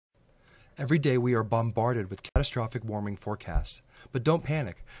Every day we are bombarded with catastrophic warming forecasts. But don't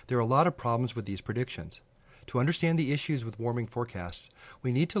panic, there are a lot of problems with these predictions. To understand the issues with warming forecasts,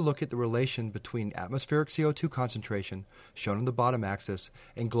 we need to look at the relation between atmospheric CO2 concentration, shown on the bottom axis,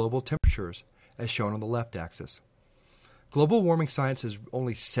 and global temperatures, as shown on the left axis. Global warming science is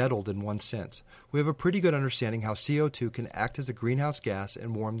only settled in one sense. We have a pretty good understanding how CO2 can act as a greenhouse gas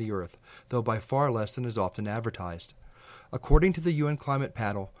and warm the Earth, though by far less than is often advertised. According to the UN Climate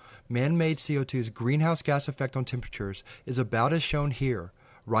Panel, man-made CO2's greenhouse gas effect on temperatures is about as shown here,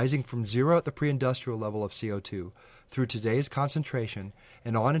 rising from zero at the pre-industrial level of CO2 through today's concentration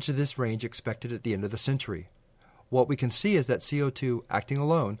and on into this range expected at the end of the century. What we can see is that CO2, acting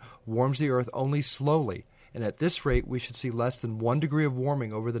alone, warms the Earth only slowly, and at this rate we should see less than 1 degree of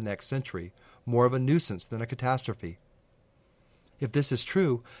warming over the next century, more of a nuisance than a catastrophe. If this is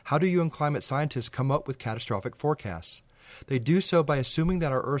true, how do UN climate scientists come up with catastrophic forecasts? They do so by assuming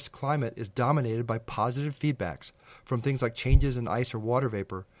that our Earth's climate is dominated by positive feedbacks from things like changes in ice or water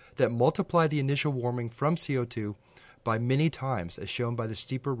vapor that multiply the initial warming from CO2 by many times, as shown by the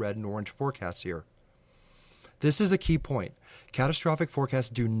steeper red and orange forecasts here. This is a key point. Catastrophic forecasts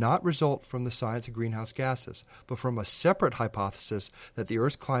do not result from the science of greenhouse gases, but from a separate hypothesis that the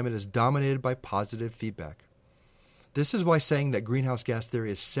Earth's climate is dominated by positive feedback. This is why saying that greenhouse gas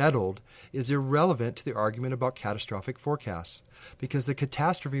theory is settled is irrelevant to the argument about catastrophic forecasts, because the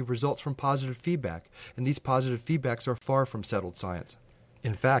catastrophe results from positive feedback, and these positive feedbacks are far from settled science.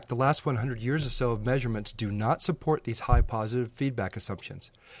 In fact, the last 100 years or so of measurements do not support these high positive feedback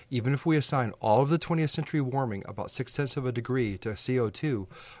assumptions. Even if we assign all of the 20th century warming about 0.6 of a degree to CO2,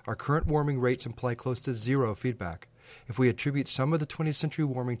 our current warming rates imply close to zero feedback. If we attribute some of the 20th century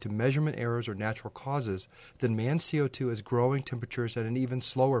warming to measurement errors or natural causes, then man's CO2 is growing temperatures at an even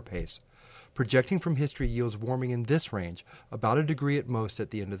slower pace. Projecting from history yields warming in this range, about a degree at most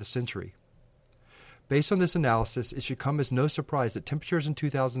at the end of the century. Based on this analysis, it should come as no surprise that temperatures in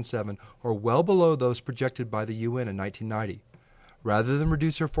 2007 are well below those projected by the UN in 1990. Rather than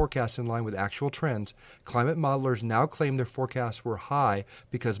reduce their forecasts in line with actual trends, climate modelers now claim their forecasts were high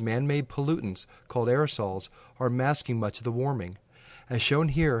because man-made pollutants, called aerosols, are masking much of the warming. As shown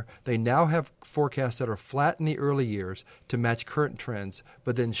here, they now have forecasts that are flat in the early years to match current trends,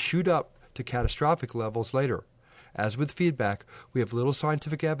 but then shoot up to catastrophic levels later. As with feedback, we have little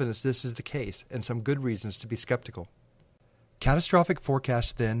scientific evidence this is the case, and some good reasons to be skeptical. Catastrophic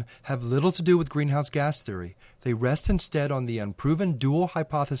forecasts, then, have little to do with greenhouse gas theory. They rest instead on the unproven dual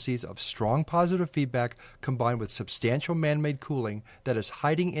hypotheses of strong positive feedback combined with substantial man-made cooling that is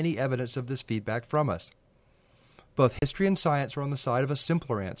hiding any evidence of this feedback from us. Both history and science are on the side of a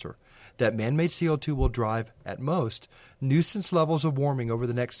simpler answer, that man-made CO2 will drive, at most, nuisance levels of warming over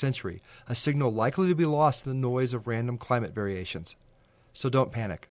the next century, a signal likely to be lost in the noise of random climate variations. So don't panic.